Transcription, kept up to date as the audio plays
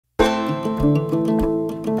Oh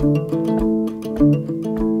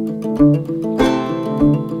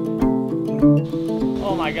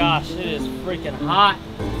my gosh, it is freaking hot.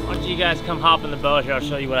 Why don't you guys come hop in the boat here? I'll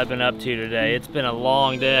show you what I've been up to today. It's been a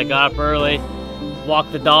long day. I got up early,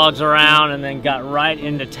 walked the dogs around, and then got right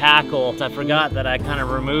into tackle. I forgot that I kind of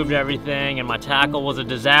removed everything, and my tackle was a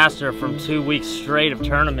disaster from 2 weeks straight of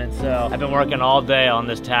tournament. So I've been working all day on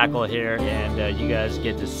this tackle here, and you guys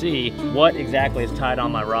get to see what exactly is tied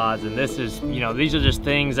on my rods. And this is, you know, these are just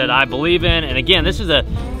things that I believe in. And again, this is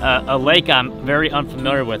a lake I'm very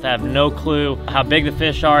unfamiliar with. I have no clue how big the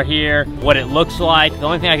fish are here, what it looks like. The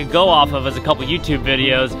only thing I could go off of is a couple YouTube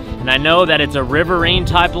videos, and I know that it's a riverine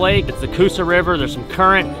type lake. It's the Coosa River. There's some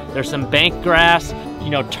current, there's some bank grass, you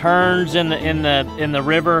know, turns in the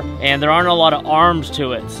river, and there aren't a lot of arms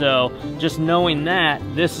to it. So just knowing that,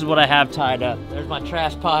 this is what I have tied up. There's my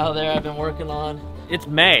trash pile there I've been working on. It's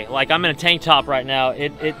May, like I'm in a tank top right now.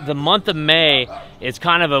 The month of May is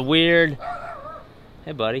kind of a weird,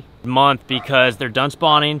 hey buddy, month because they're done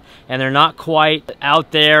spawning and they're not quite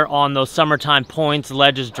out there on those summertime points,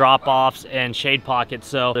 ledges, drop-offs, and shade pockets.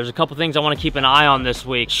 So there's a couple things I want to keep an eye on this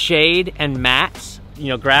week. Shade and mats, you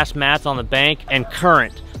know, grass mats on the bank, and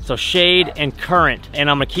current. So shade and current. And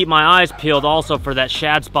I'm gonna keep my eyes peeled also for that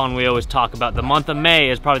shad spawn we always talk about. The month of May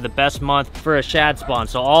is probably the best month for a shad spawn.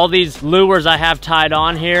 So all these lures I have tied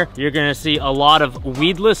on here, you're gonna see a lot of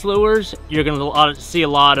weedless lures. You're gonna see a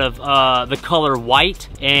lot of the color white,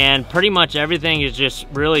 and pretty much everything is just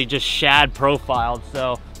really just shad profiled.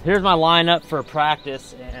 So here's my lineup for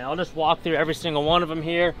practice, and I'll just walk through every single one of them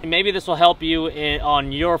here. Maybe this will help you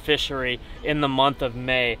on your fishery in the month of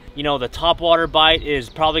May. You know, the topwater bite is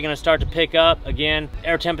probably gonna start to pick up. Again,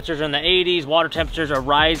 air temperatures are in the 80s, water temperatures are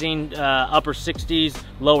rising, upper 60s,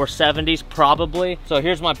 lower 70s probably. So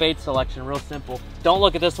here's my bait selection, real simple. Don't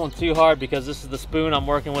look at this one too hard because this is the spoon I'm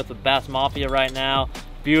working with Bass Mafia right now.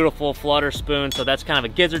 Beautiful flutter spoon, so that's kind of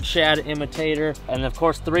a gizzard shad imitator. And of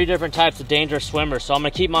course, 3 different types of dangerous swimmers. So I'm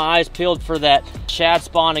gonna keep my eyes peeled for that shad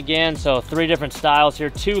spawn again. So 3 different styles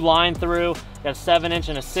here, 2 line through, got a 7-inch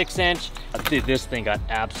and a 6-inch. Dude, this thing got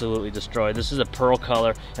absolutely destroyed. This is a pearl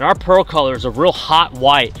color, and our pearl color is a real hot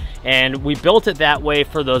white, and we built it that way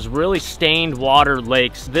for those really stained water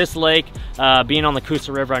lakes. This lake, being on the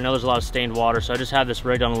Coosa River, I know there's a lot of stained water, so I just have this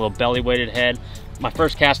rigged on a little belly weighted head. My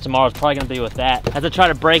first cast tomorrow is probably gonna be with that. As I try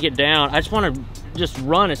to break it down, I just wanna just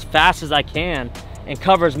run as fast as I can and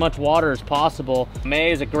cover as much water as possible.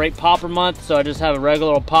 May is a great popper month, so I just have a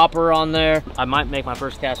regular old popper on there. I might make my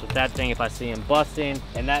first cast with that thing if I see him busting,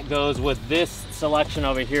 and that goes with this selection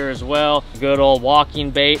over here as well. Good old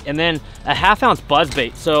walking bait, and then a 1/2 ounce buzz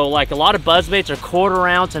bait. So like a lot of buzz baits are 1/4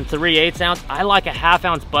 ounce and 3/8 ounce. I like a 1/2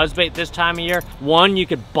 ounce buzz bait this time of year. One, you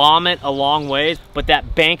could bomb it a long ways, but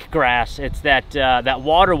that bank grass, it's that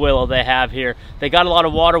water willow they have here. They got a lot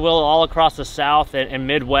of water willow all across the South and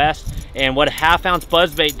Midwest, and what a 1/2 ounce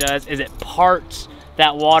buzz bait does is it parts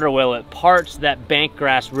that water willow, it parts that bank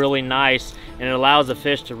grass really nice, and it allows the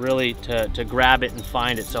fish to really to grab it and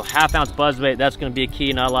find it. So 1/2 ounce buzz bait, that's going to be a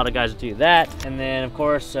key. Not a lot of guys do that. And then of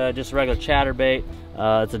course just regular chatterbait.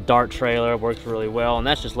 It's a dart trailer, works really well, and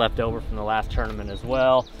that's just left over from the last tournament as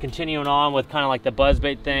well. Continuing on with kind of like the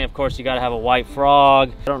buzzbait thing, of course you got to have a white frog.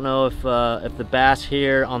 I don't know if the bass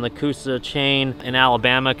here on the Coosa chain in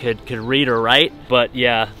Alabama could read or write, but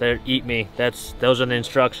yeah, they eat me. Those are the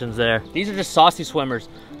instructions there. These are just saucy swimmers.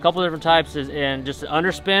 A couple different types, and just an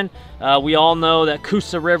underspin. We all know that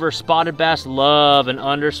Coosa River spotted bass love an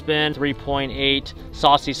underspin. 3.8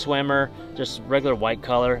 saucy swimmer, just regular white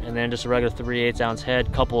color, and then just a regular 3/8 ounce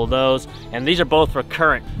head, couple of those. And these are both for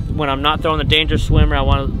current. When I'm not throwing the dangerous swimmer, I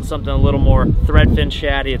want something a little more threadfin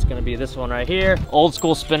shaddy. It's gonna be this one right here. Old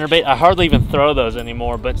school spinnerbait. I hardly even throw those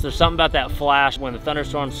anymore, but there's something about that flash when the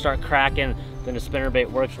thunderstorms start cracking, then the spinnerbait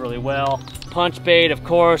works really well. Punch bait, of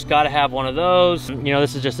course, gotta have one of those. You know,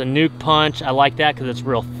 this is just a nuke punch. I like that because it's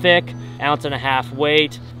real thick, 1.5 ounce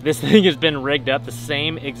weight. This thing has been rigged up the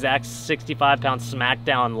same exact 65-pound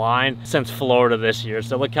smackdown line since Florida this year.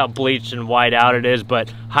 So look how bleached and white out it is,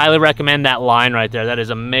 but highly recommend that line right there. That is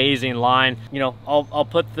amazing line. You know, I'll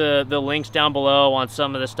put the links down below on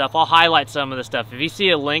some of the stuff. I'll highlight some of the stuff. If you see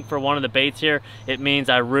a link for one of the baits here, it means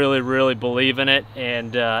I really, really believe in it,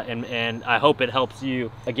 and I hope it helps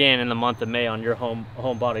you, again, in the month of May on your home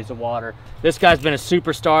bodies of water. This guy's been a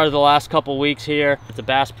superstar the last couple weeks here. It's a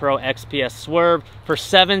Bass Pro XPS Swerve for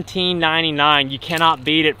 $17.99. You cannot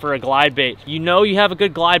beat it for a glide bait. You know you have a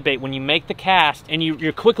good glide bait when you make the cast and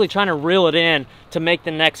you're quickly trying to reel it in to make the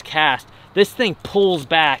next cast. This thing pulls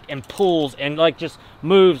back and pulls and like just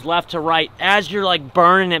moves left to right as you're like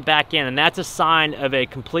burning it back in, and that's a sign of a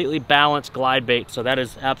completely balanced glide bait. So that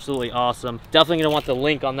is absolutely awesome. Definitely gonna want the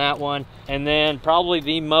link on that one. And then probably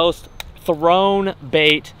the most thrown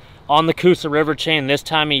bait on the Coosa River chain this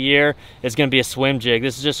time of year is gonna be a swim jig.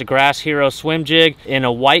 This is just a Grass Hero swim jig in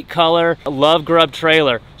a white color, a Love Grub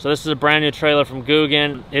trailer. So this is a brand new trailer from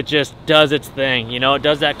Guggen. It just does its thing, you know, it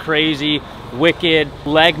does that crazy, wicked,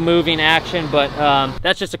 leg moving action, but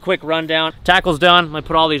that's just a quick rundown. Tackle's done, I'm gonna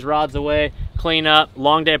put all these rods away, clean up,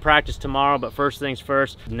 long day of practice tomorrow, but first things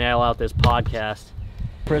first, nail out this podcast.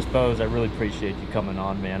 Chris Bowes, I really appreciate you coming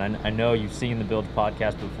on, man. I know you've seen the Build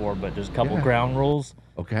podcast before, but there's a couple ground rules.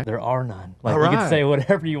 Okay. There are none. Like, you can say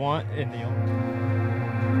whatever you want in the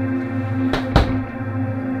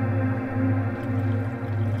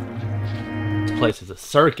This place is a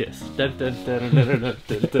circus. Dun, dun, dun, dun, dun,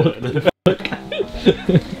 dun, dun.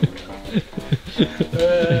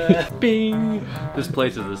 Bing! This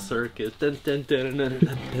place is a circus. Dun, dun, dun, dun,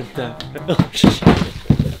 dun, dun, dun. Oh, shit.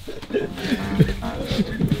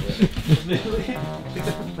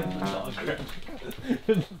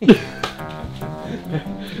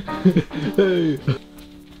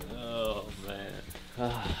 Oh man,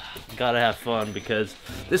 gotta have fun because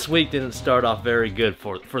this week didn't start off very good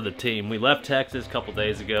for the team. We left Texas a couple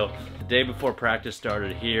days ago. The day before practice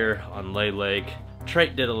started here on Lay Lake,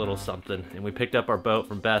 Trait did a little something, and we picked up our boat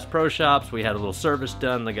from Bass Pro Shops. We had a little service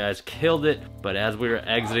done. The guys killed it, but as we were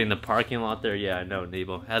exiting the parking lot there, yeah, I know,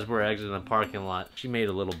 Nebo. As we were exiting the parking lot, she made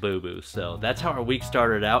a little boo-boo. So that's how our week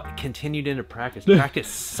started out. It continued into practice. Practice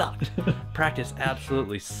sucked. Practice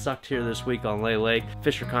absolutely sucked here this week on Lay Lake.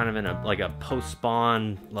 Fish are kind of in a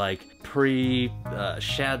post-spawn, like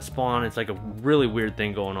pre-shad spawn. It's like a really weird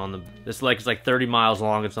thing going on. This lake is like 30 miles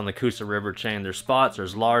long. It's on the Coosa River chain. There's spots,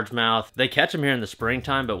 there's largemouth. They catch them here in the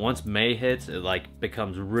springtime, but once May hits, it like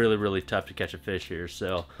becomes really, really tough to catch a fish here.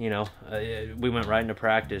 So, you know, we went right into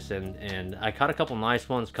practice, and I caught a couple nice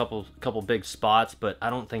ones, couple big spots, but I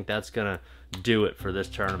don't think that's gonna do it for this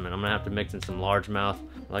tournament. I'm gonna have to mix in some largemouth.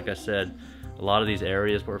 Like I said, a lot of these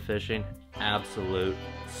areas we're fishing, absolute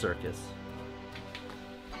circus.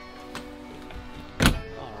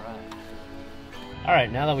 All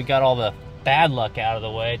right, now that we got all the bad luck out of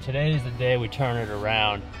the way, today is the day we turn it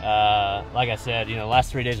around. Like I said, you know,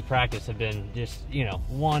 last 3 days of practice have been just, you know,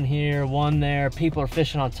 one here, one there. People are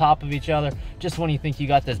fishing on top of each other. Just when you think you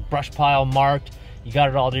got this brush pile marked, you got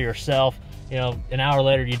it all to yourself. You know, an hour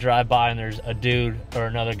later you drive by and there's a dude or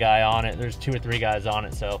another guy on it. There's 2 or 3 guys on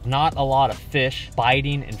it. So not a lot of fish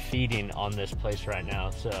biting and feeding on this place right now.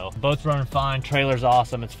 So boat's running fine, trailer's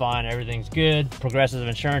awesome, it's fine, everything's good. Progressive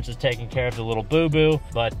Insurance is taking care of the little boo-boo.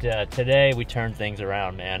 But today we turned things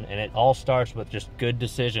around, man. And it all starts with just good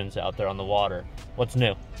decisions out there on the water. What's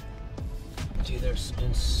new? Dude, there's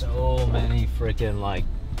been so many freaking like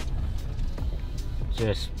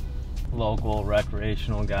just local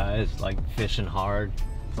recreational guys like fishing hard.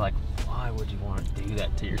 It's like, why would you want to do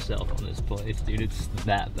that to yourself on this place, dude? It's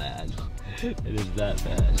that bad. It is that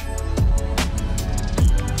bad.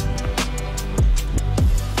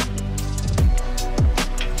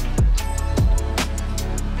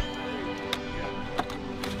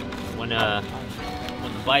 When the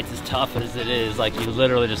bite's as tough as it is, like, you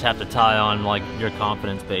literally just have to tie on like your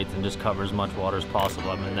confidence baits and just cover as much water as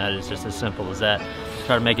possible. I mean, that is just as simple as that.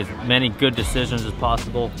 Try to make as many good decisions as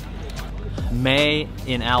possible. May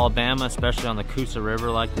in Alabama, especially on the Coosa River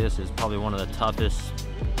like this, is probably one of the toughest,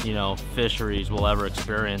 you know, fisheries we'll ever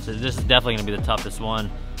experience. This is definitely gonna be the toughest one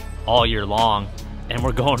all year long, and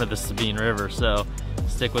we're going to the Sabine River, so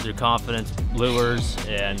stick with your confidence lures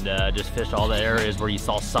and just fish all the areas where you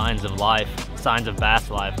saw signs of life, signs of bass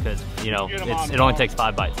life, because, you know, it only takes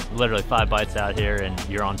 5 bites, literally 5 bites out here and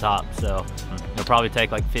you're on top. So it'll probably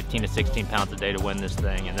take like 15 to 16 pounds a day to win this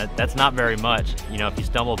thing, and that's not very much. You know, if you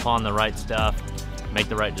stumble upon the right stuff, make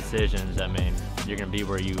the right decisions, I mean, you're gonna be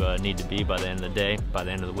where you need to be by the end of the day, by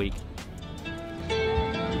the end of the week.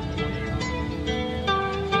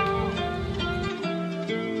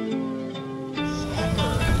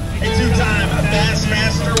 A 2-time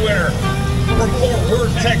Bassmaster winner from Fort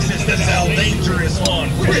Worth, Texas, the Zaldaingerous one,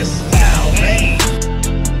 Chris Zaldain.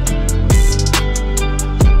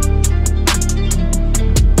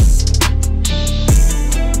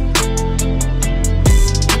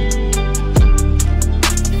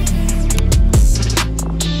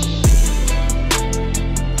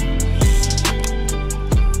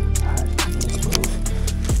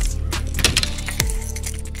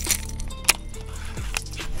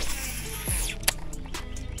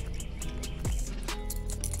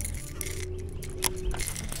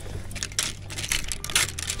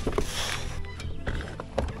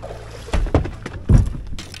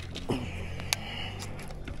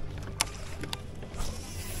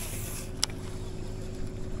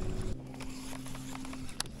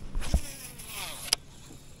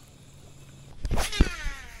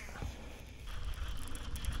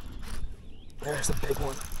 there's a big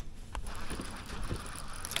one.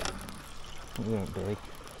 He ain't big.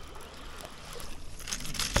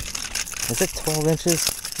 Is it 12 inches?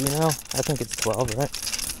 Do you know? I think it's 12, right?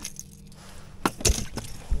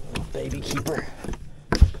 Little baby keeper.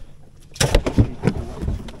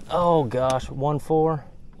 Oh gosh, 1.4.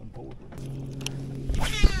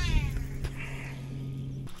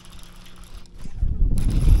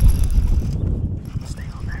 Stay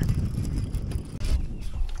on there.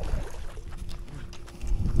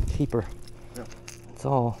 Keeper. Yeah. It's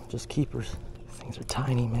all just keepers. Things are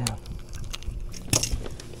tiny, man.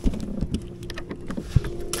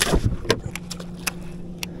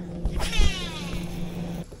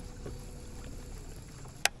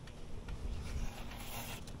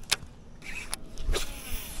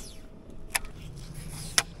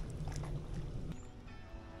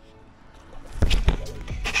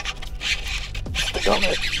 Stay on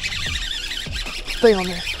there. Stay on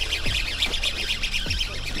there.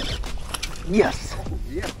 Yes.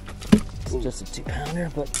 Yeah. It's just a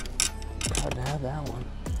 2-pounder, but proud to have that one.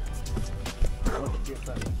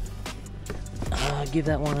 Give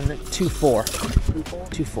that one a 2.4.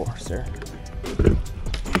 2.4, sir.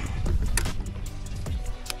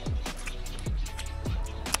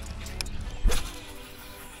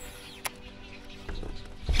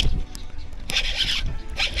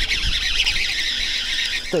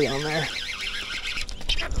 Stay on there.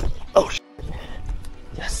 Oh, shit.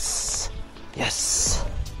 Yes. Yes.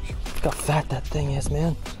 Look how fat that thing is,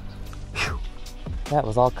 man. Whew. That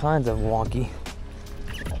was all kinds of wonky.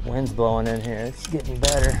 That wind's blowing in here. It's getting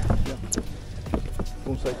better.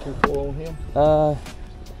 Want to say 2.4 on him?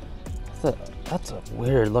 That's a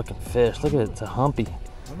weird looking fish. Look at it, it's a humpy.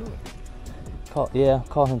 Call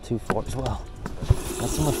him 2.4 as well.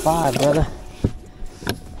 That's number 5, brother.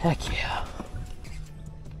 Heck yeah.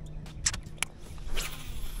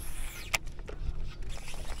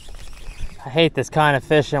 I hate this kind of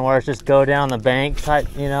fishing where it's just go down the bank type,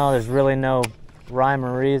 you know, there's really no rhyme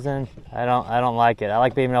or reason. I don't like it. I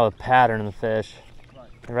like being able to pattern the fish.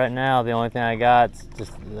 Right now, the only thing I got is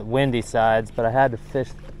just the windy sides, but I had to fish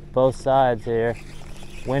both sides here.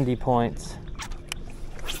 Windy points.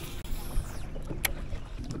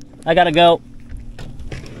 I gotta go.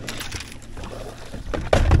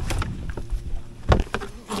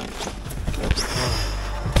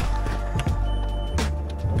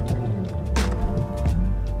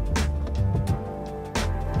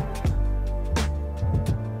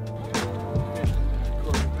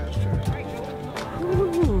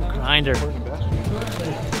 Grinder.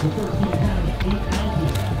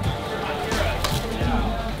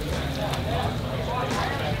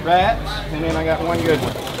 Rats, and then I got one good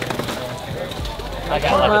one. I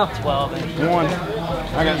got like a 12 inch. One.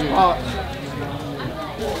 I got spots.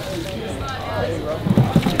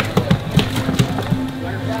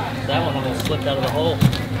 That one almost slipped out of the hole.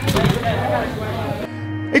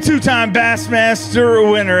 A 2-time Bassmaster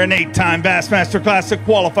winner, an 8-time Bassmaster Classic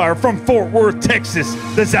qualifier from Fort Worth, Texas,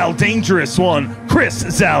 the Zaldaingerous one, Chris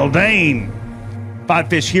Zaldain. 5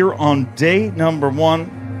 fish here on day number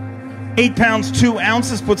 1. 8 pounds, 2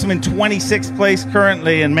 ounces, puts him in 26th place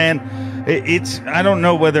currently. And man, I don't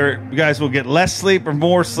know whether you guys will get less sleep or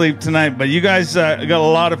more sleep tonight, but you guys got a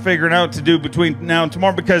lot of figuring out to do between now and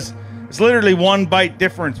tomorrow, because it's literally 1 bite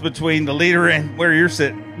difference between the leader and where you're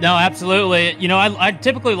sitting. No, absolutely. You know, I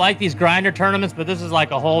typically like these grinder tournaments, but this is like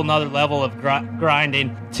a whole nother level of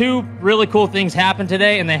grinding. 2 really cool things happened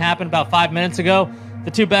today, and they happened about 5 minutes ago. The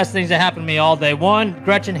 2 best things that happened to me all day. 1,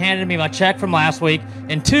 Gretchen handed me my check from last week,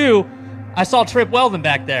 and 2, I saw Trip Weldon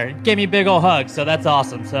back there. He gave me a big old hug, so that's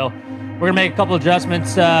awesome. So we're gonna make a couple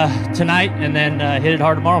adjustments tonight, and then hit it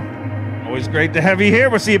hard tomorrow. Always great to have you here.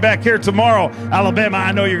 We'll see you back here tomorrow. Alabama,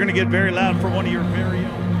 I know you're going to get very loud for one of your very own.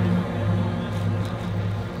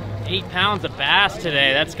 8 pounds of bass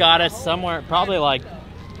today. That's got us somewhere probably like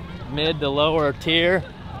mid to lower tier.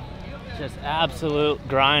 Just absolute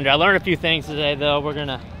grinder. I learned a few things today though. We're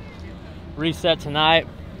gonna reset tonight,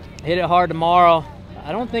 hit it hard tomorrow.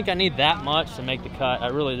 I don't think I need that much to make the cut. I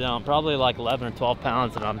really don't. Probably like 11 or 12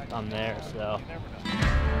 pounds and I'm there. So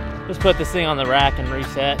just put this thing on the rack and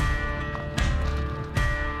reset.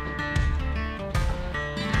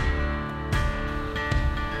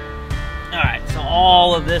 All right, so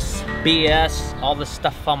all of this BS, all this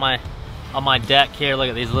stuff on my deck here. Look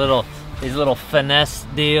at these little finesse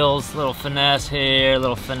deals. Little finesse here,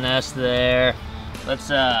 little finesse there. Let's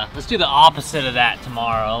do the opposite of that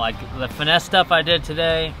tomorrow. Like the finesse stuff I did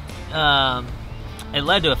today, it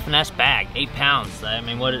led to a finesse bag, 8 pounds. I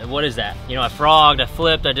mean, what is that? You know, I frogged, I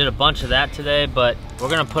flipped, I did a bunch of that today, but we're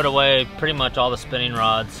gonna put away pretty much all the spinning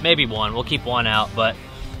rods. Maybe one, we'll keep one out, but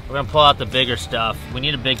we're gonna pull out the bigger stuff. We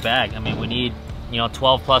need a big bag. I mean, we need, you know,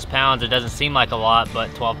 12 plus pounds. It doesn't seem like a lot,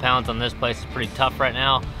 but 12 pounds on this place is pretty tough right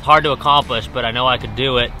now. It's hard to accomplish, but I know I could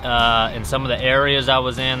do it. In some of the areas I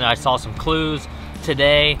was in, I saw some clues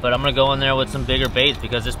today, but I'm gonna go in there with some bigger baits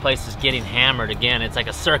because this place is getting hammered again. It's like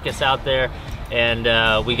a circus out there, and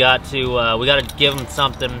we got to give them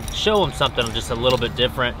something, show them something just a little bit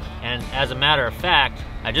different. And as a matter of fact,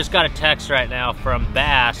 I just got a text right now from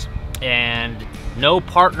Bass, and no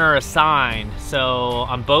partner assigned. So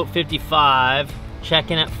on boat 55,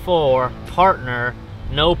 checking at 4, partner,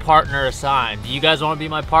 no partner assigned. Do you guys want to be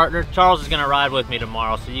my partner? Charles is gonna ride with me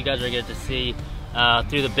tomorrow, so you guys are gonna get to see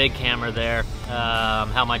through the big camera there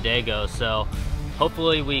how my day goes. So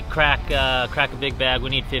hopefully we crack a big bag. We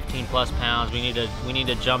need 15 plus pounds. We need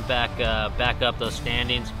to jump back up those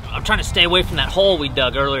standings. I'm trying to stay away from that hole we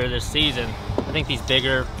dug earlier this season. I think these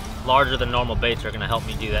bigger, larger than normal baits are gonna help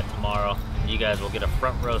me do that tomorrow. You guys will get a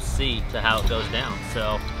front row seat to how it goes down.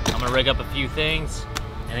 So I'm gonna rig up a few things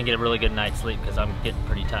and then get a really good night's sleep because I'm getting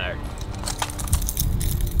pretty tired.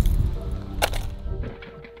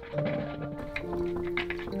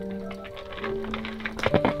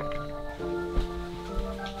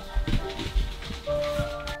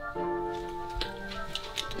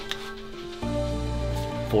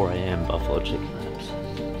 .4 a.m. buffalo chicken wraps.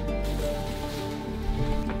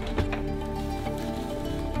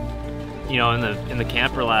 You know, in the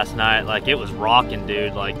camper last night, like, it was rocking,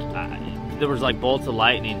 dude. Like, there was like bolts of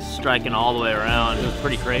lightning striking all the way around. It was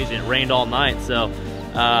pretty crazy. It rained all night, so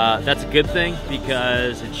that's a good thing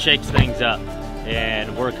because it shakes things up.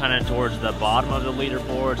 And we're kind of towards the bottom of the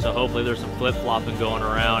leaderboard, so hopefully there's some flip-flopping going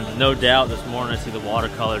around. No doubt this morning I see the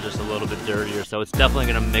watercolor just a little bit dirtier, so it's definitely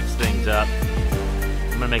gonna mix things up.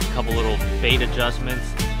 I'm gonna make a couple little bait adjustments,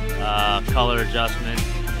 color adjustments,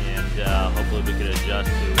 and hopefully we could adjust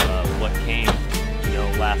to what came, you know,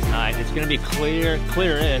 last night. It's gonna be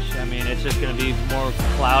clear-ish. I mean, it's just gonna be more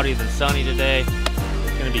cloudy than sunny today.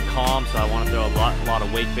 It's gonna be calm, so I want to throw a lot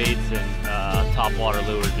of wake baits and topwater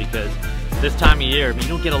lures because this time of year, I mean, you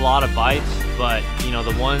don't get a lot of bites, but you know,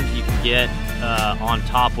 the ones you can get on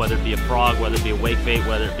top, whether it be a frog, whether it be a wake bait,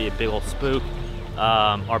 whether it be a big old spook,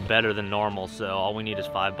 are better than normal. So all we need is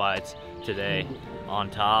 5 bites today on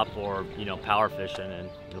top, or, you know, power fishing, and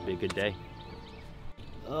it'll be a good day.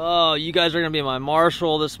 Oh, you guys are gonna be my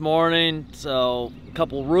marshal this morning. So a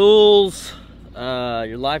couple rules.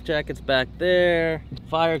 Your life jacket's back there.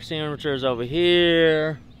 Fire extinguisher's over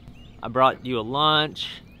here. I brought you a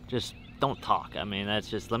lunch. Just don't talk. I mean, that's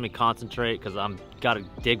just, let me concentrate because I'm gotta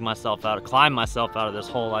climb myself out of this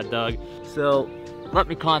hole I dug. So let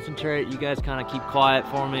me concentrate. You guys kind of keep quiet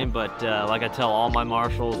for me, but like I tell all my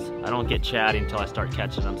marshals, I don't get chatty until I start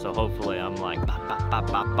catching them. So hopefully I'm like bop, bop, bop,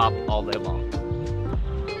 bop, bop all day long.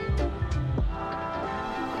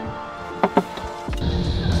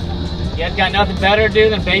 You guys got nothing better to do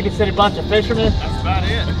than babysit a bunch of fishermen? That's about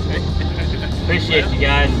it. Appreciate you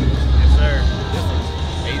guys. Yes, sir.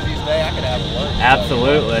 Easiest day I could have at lunch.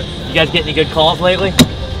 Absolutely. You guys get any good calls lately?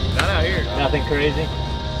 Not out here. Nothing crazy?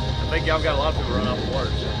 I think y'all got a lot of people run off the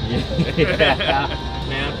water. So. Yeah.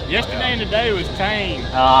 Man. Yesterday and today was tame.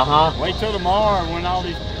 Wait till tomorrow when all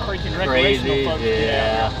these freaking recreational folks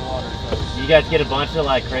get out of the water. So. You guys get a bunch of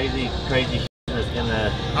like crazy in the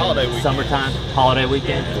holiday weekend. Summertime, holiday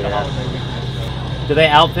weekend. Yeah. The holiday weekend. Do they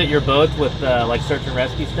outfit your boats with like search and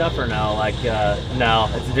rescue stuff, or no? Like no,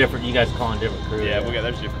 it's a different. You guys call in different crew. Yeah,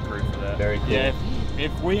 there's different crew for that. Very cool. Yeah,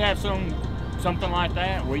 if we have something like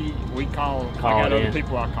that, we call. I got other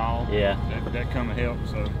people I call. Yeah. That come and help.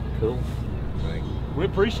 So cool. We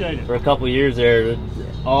appreciate it. For a couple of years there,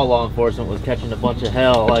 all law enforcement was catching a bunch of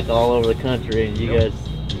hell like all over the country, and you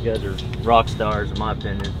guys are rock stars in my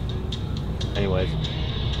opinion. Anyways,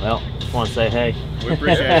 well, just want to say hey. We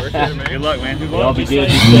appreciate it. Man. Good luck, man. Good luck. Y'all be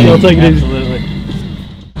good. Y'all take it easy. Absolutely.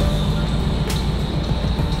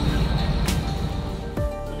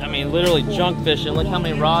 I mean, literally junk fishing. Look how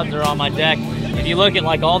many rods are on my deck. If you look at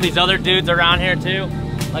like all these other dudes around here too,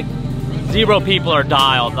 like 0 people are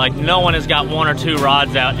dialed. Like no one has got 1 or 2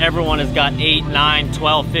 rods out. Everyone has got 8, 9,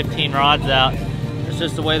 12, 15 rods out. It's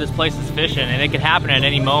just the way this place is fishing, and it could happen at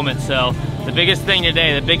any moment. So the biggest thing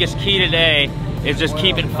today, the biggest key today is just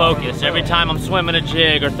keeping focused. Every time I'm swimming a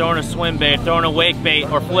jig or throwing a swim bait, throwing a wake bait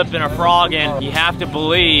or flipping a frog in, you have to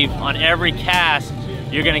believe on every cast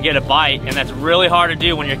you're gonna get a bite, and that's really hard to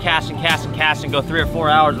do when you're casting, go 3 or 4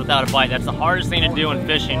 hours without a bite. That's the hardest thing to do in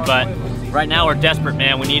fishing, but right now we're desperate,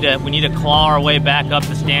 man. We need to claw our way back up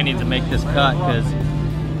the standings and make this cut, because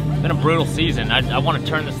it's been a brutal season. I want to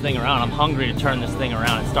turn this thing around. I'm hungry to turn this thing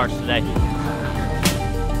around. It starts today.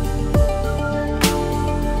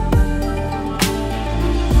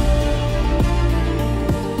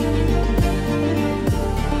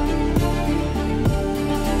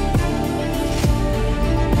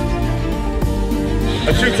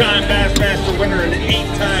 2-time Bassmaster winner and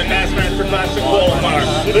 8-time Bassmaster Classic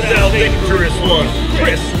qualifier, the Zaldaingerous one,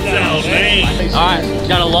 Chris Zaldain. All right,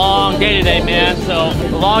 got a long day today, man. So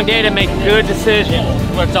a long day to make good decisions.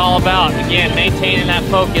 That's what it's all about. Again, maintaining that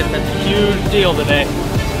focus. That's a huge deal today.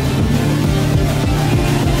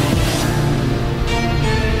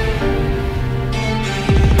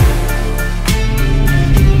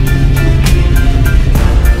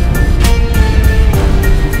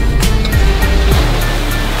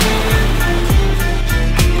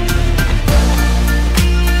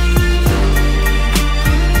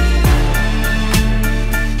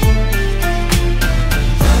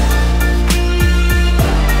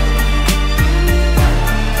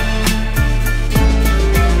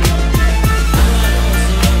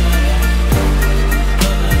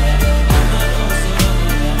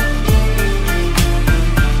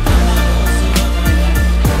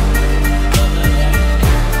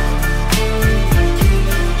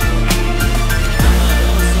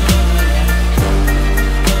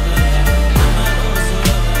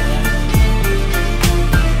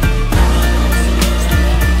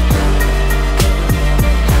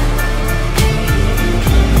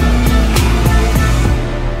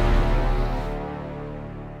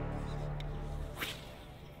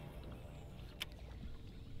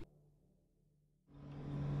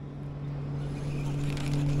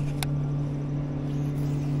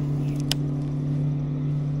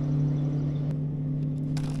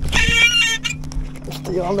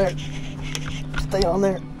 Stay on there. Stay on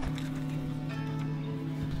there.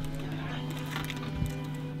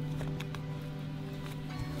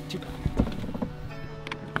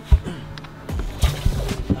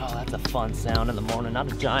 Oh, that's a fun sound in the morning.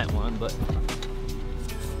 Not a giant one, but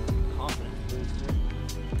confidence booster.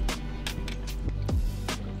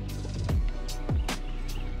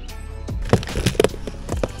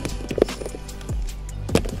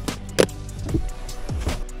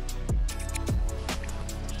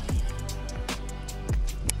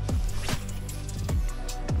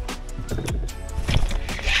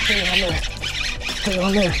 Stay on there. Stay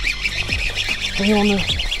on there. Stay on there.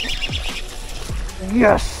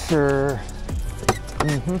 Yes, sir. I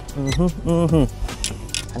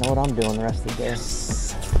know what I'm doing the rest of the day.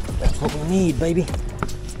 Yes. That's what we need, baby.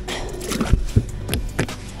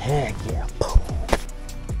 Heck yeah.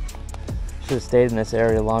 Should have stayed in this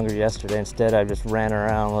area longer yesterday. Instead, I just ran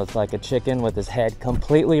around with like a chicken with his head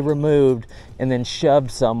completely removed and then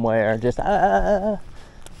shoved somewhere. Just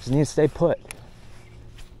need to stay put.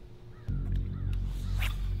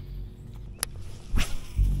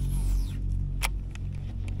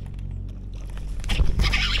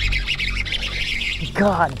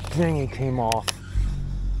 God dang, it came off.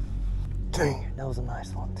 Dang it, that was a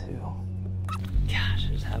nice one too. Gosh,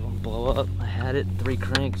 just have them blow up. I had it 3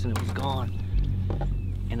 cranks and it was gone.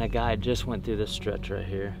 And a guy just went through this stretch right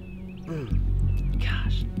here.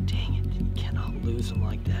 Gosh, dang it. You cannot lose them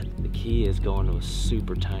like that. The key is going to a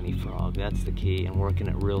super tiny frog. That's the key, and working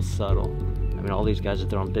it real subtle. I mean, all these guys are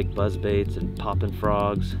throwing big buzz baits and popping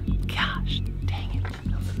frogs. Gosh, dang it.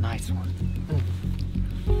 That was a nice one.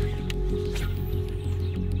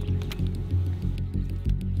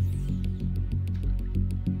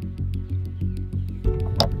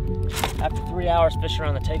 After 3 hours fishing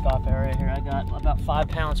around the takeoff area here, I got about 5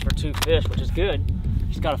 pounds for 2 fish, which is good.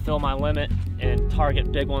 Just got to fill my limit and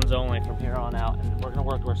target big ones only from here on out. And we're going to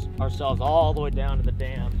work ourselves all the way down to the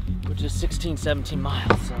dam, which is 16, 17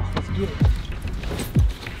 miles. So let's get it.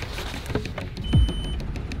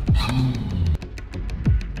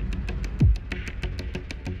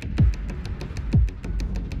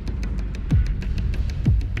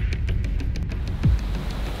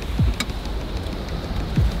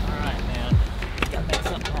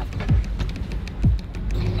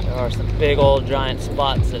 There are some big old giant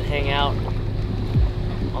spots that hang out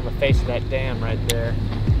on the face of that dam right there.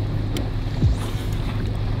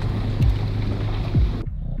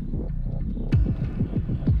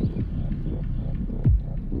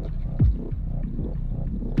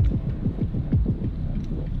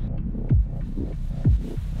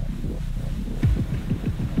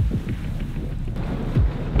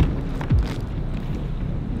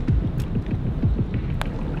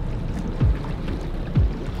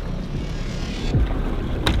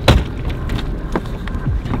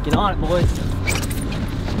 Get on it, boys.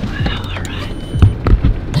 All right.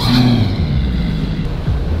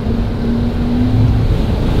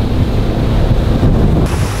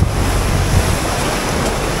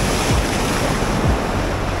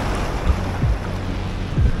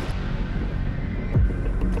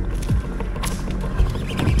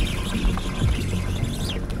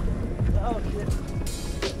 Oh, shit.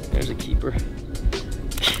 There's a keeper.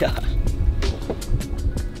 god.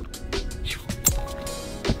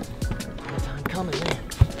 Time coming, man.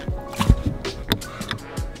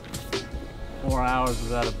 4 hours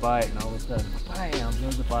without a bite, and all of a sudden, bam,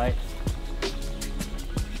 there's a bite.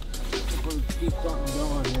 We'll keep something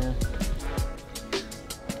going here.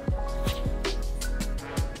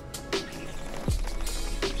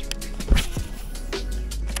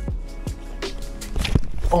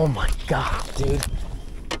 Oh my god, dude.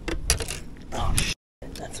 Oh shit,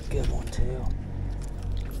 that's a good one too.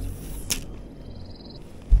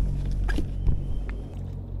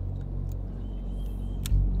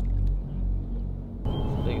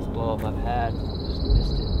 Biggest blow up I've had. Just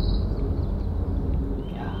missed it.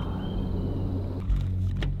 God.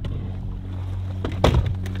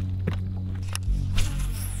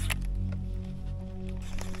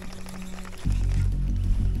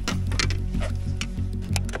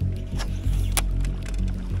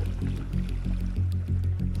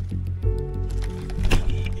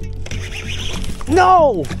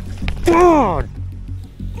 No! God!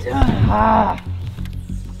 Ah!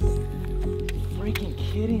 Freaking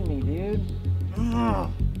kidding me, dude.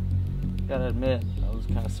 Gotta admit, I was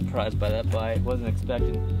kind of surprised by that bite. Wasn't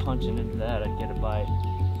expecting punching into that I'd get a bite.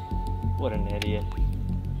 What an idiot.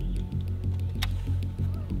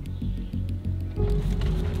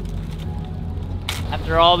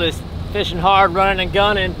 After all this fishing hard, running and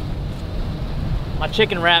gunning, my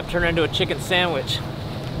chicken wrap turned into a chicken sandwich.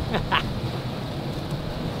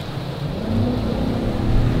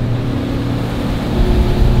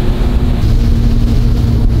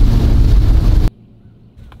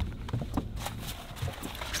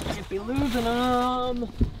 Can't be losing them.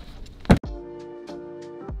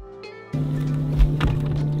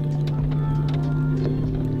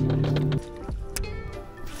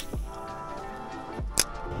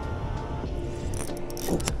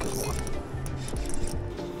 That's a good one.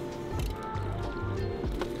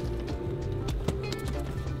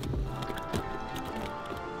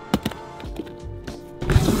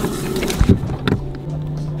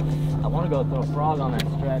 I want to go throw a frog on that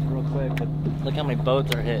stretch real quick, but look how many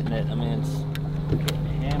boats are hitting it. I mean, it's getting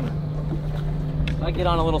hammered. If I get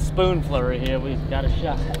on a little spoon flurry here, we've got a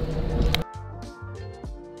shot.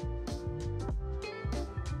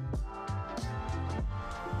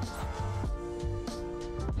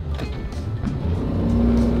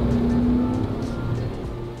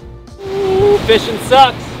 Ooh, fishing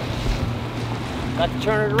sucks. Got to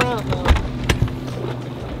turn it around though.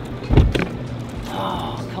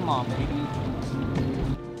 Oh, come on, baby.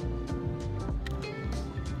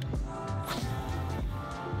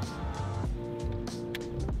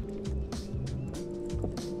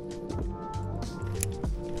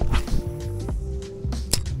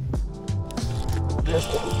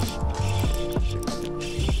 Just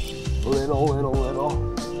little.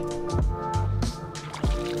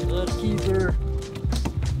 Good keeper.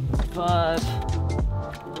 5.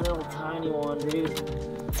 Little tiny one, dude.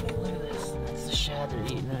 Look at this. That's the shad they're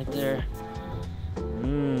eating right there.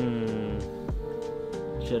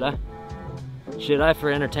 Should I for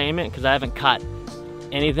entertainment? Because I haven't caught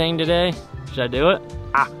anything today. Should I do it?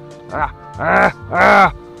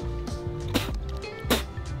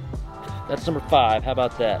 That's number 5. How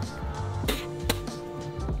about that?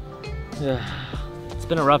 It's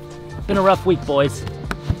been a rough week, boys.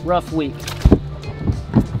 Rough week.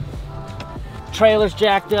 Trailer's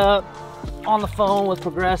jacked up. On the phone with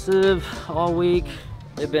Progressive all week.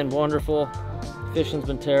 They've been wonderful. Fishing's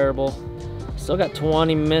been terrible. Still got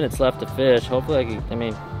 20 minutes left to fish. Hopefully I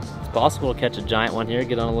mean, it's possible to catch a giant one here,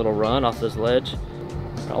 get on a little run off this ledge.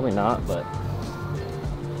 Probably not, but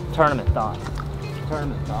tournament thoughts.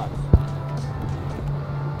 Tournament thoughts.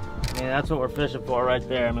 I mean, that's what we're fishing for right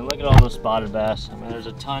there. I mean, look at all those spotted bass. I mean, there's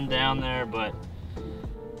a ton down there, but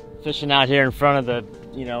fishing out here in front of the,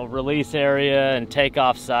 you know, release area and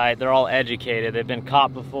takeoff site, they're all educated. They've been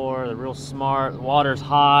caught before. They're real smart. The water's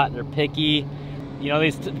hot. They're picky. You know,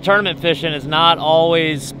 these tournament fishing is not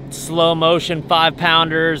always slow motion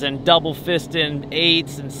 5-pounders and double fisting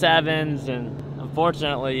 8s and 7s, and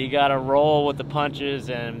unfortunately you got to roll with the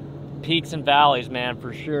punches and peaks and valleys, man,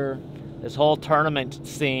 for sure. This whole tournament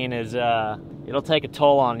scene is it'll take a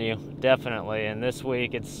toll on you, definitely, and this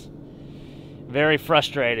week it's very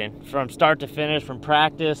frustrating from start to finish, from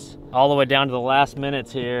practice all the way down to the last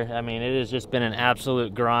minutes here. I mean, it has just been an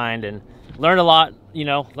absolute grind, and learned a lot, you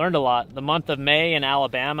know, learned a lot. The month of May in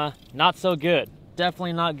Alabama, not so good.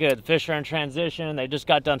 Definitely not good. The fish are in transition. They just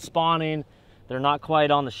got done spawning. They're not quite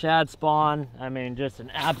on the shad spawn. I mean, just an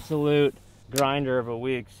absolute grinder of a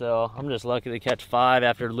week. So I'm just lucky to catch 5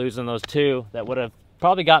 after losing those 2 that would have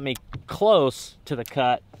probably got me close to the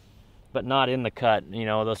cut but not in the cut, you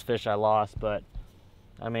know, those fish I lost. But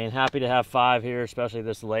I mean, happy to have 5 here, especially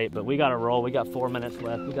this late. But we got to roll. We got 4 minutes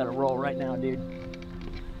left. We got to roll right now, dude.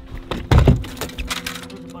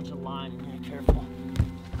 There's a bunch of line in here. Careful.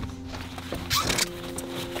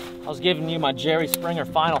 I was giving you my Jerry Springer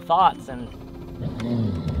final thoughts, and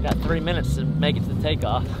got 3 minutes to make it to the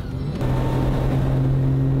takeoff.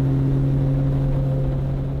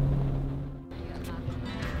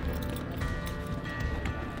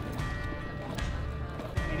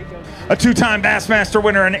 A 2-time Bassmaster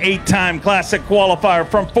winner and 8-time Classic qualifier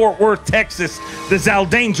from Fort Worth, Texas, the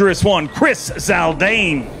Zaldaingerous one, Chris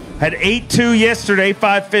Zaldain. Had 8.2 yesterday,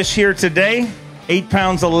 5 fish here today, 8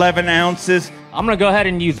 pounds, 11 ounces. I'm gonna go ahead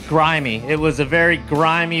and use grimy. It was a very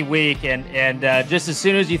grimy week, and just as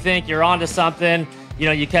soon as you think you're onto something, you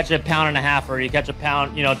know, you catch a 1.5 pounds, or you catch a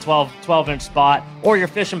pound, you know, 12-inch spot, or you're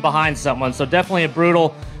fishing behind someone. So definitely a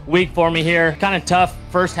brutal week for me here. Kind of tough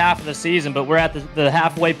first half of the season, but we're at the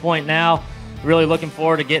halfway point now. Really looking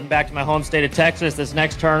forward to getting back to my home state of Texas this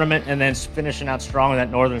next tournament, and then finishing out strong with that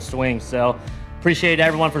northern swing. So appreciate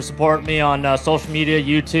everyone for supporting me on social media,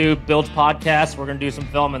 YouTube, Bilge Podcast. We're gonna do some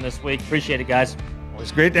filming this week. Appreciate it, guys. Well,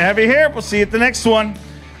 it's great to have you here. We'll see you at the next one.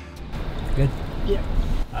 Good. Yeah.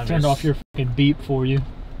 Turned off your fucking beep for you.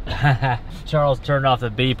 Charles turned off the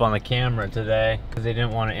beep on the camera today because he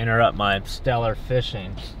didn't want to interrupt my stellar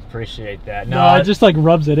fishing. Appreciate that. No, it just like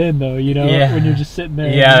rubs it in though, you know, when you're just sitting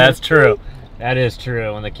there. Yeah, that's true. That is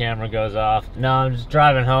true when the camera goes off. No, I'm just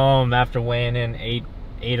driving home after weighing in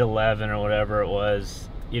 8-11 or whatever it was,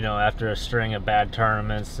 you know, after a string of bad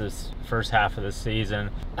tournaments this first half of the season.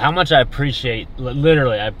 How much I appreciate,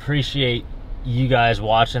 literally, I appreciate you guys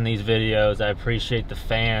watching these videos. I appreciate the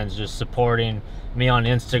fans just supporting me on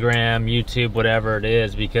Instagram, YouTube, whatever it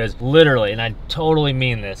is, because literally, and I totally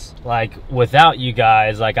mean this, like without you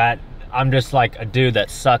guys, like I'm just like a dude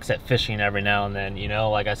that sucks at fishing every now and then, you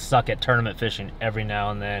know, like I suck at tournament fishing every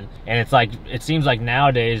now and then. And it's like, it seems like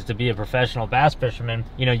nowadays to be a professional bass fisherman,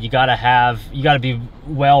 you know, you gotta be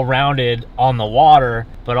well-rounded on the water,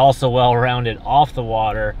 but also well-rounded off the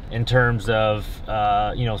water in terms of,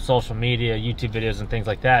 you know, social media, YouTube videos and things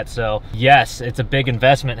like that. So yes, it's a big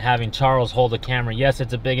investment having Charles hold the camera. Yes,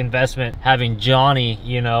 it's a big investment having Johnny,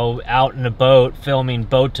 you know, out in a boat, filming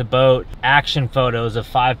boat to boat, action photos of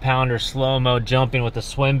 5-pounder slow-mo jumping with a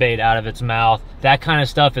swim bait out of its mouth. That kind of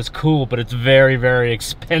stuff is cool, but it's very, very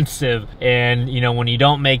expensive. And you know, when you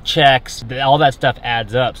don't make checks, all that stuff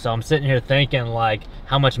adds up. So I'm sitting here thinking like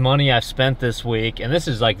how much money I've spent this week, and this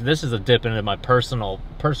is a dip into my personal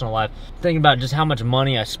life, thinking about just how much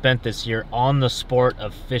money I spent this year on the sport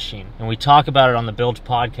of fishing. And we talk about it on the Bilge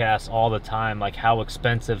Podcast all the time, like how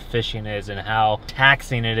expensive fishing is and how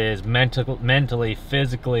taxing it is mentally,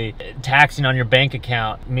 physically, taxing on your bank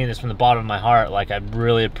account. I mean this from the bottom of my heart. Like I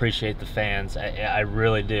really appreciate the fans. I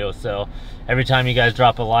really do. So every time you guys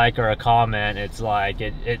drop a like or a comment, it's like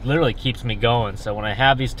it literally keeps me going. So when I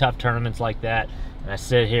have these tough tournaments like that, and I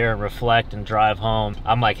sit here and reflect and drive home,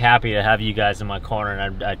 I'm like happy to have you guys in my corner,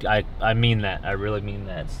 and I mean that. I really mean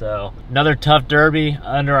that. So another tough derby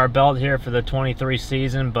under our belt here for the 23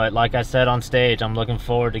 season, but like I said on stage, I'm looking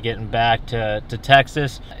forward to getting back to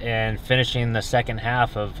Texas and finishing the second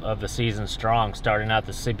half of the season strong, starting out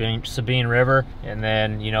the Sabine River, and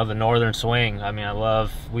then, you know, the northern swing. I mean,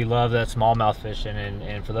 we love that smallmouth fishing,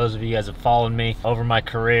 and for those of you guys that followed me over my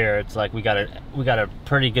career, it's like we got a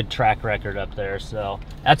pretty good track record up there. So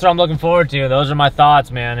that's what I'm looking forward to. Those are my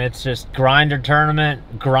thoughts, man. It's just grinder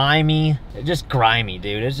tournament, grimy, just grimy,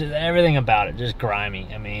 dude. It's just everything about it, just grimy.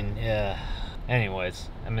 I mean, yeah. Anyways,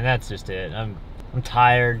 I mean, that's just it. I'm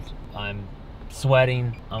tired. I'm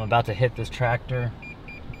sweating. I'm about to hit this tractor.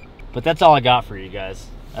 But that's all I got for you guys.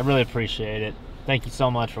 I really appreciate it. Thank you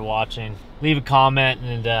so much for watching. Leave a comment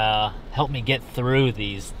and help me get through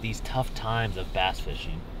these tough times of bass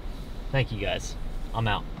fishing. Thank you guys. I'm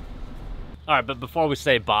out. All right, but before we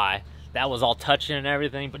say bye, that was all touching and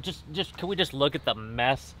everything, but just can we just look at the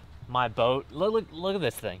mess my boat? Look at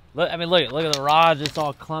this thing. Look at the rods. It's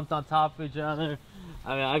all clumped on top of each other.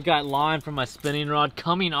 I mean, I've got line from my spinning rod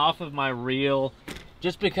coming off of my reel.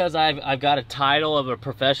 Just because I've got a title of a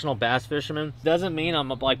professional bass fisherman doesn't mean I'm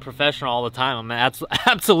like professional all the time. I'm an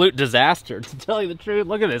absolute disaster, to tell you the truth.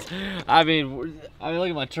 Look at this. I mean, look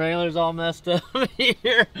at my trailer's all messed up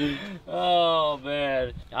here. Oh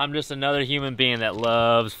man, I'm just another human being that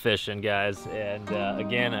loves fishing, guys. And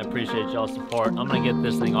again, I appreciate y'all's support. I'm gonna get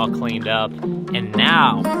this thing all cleaned up, and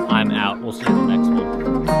now I'm out. We'll see you in the next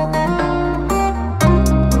one.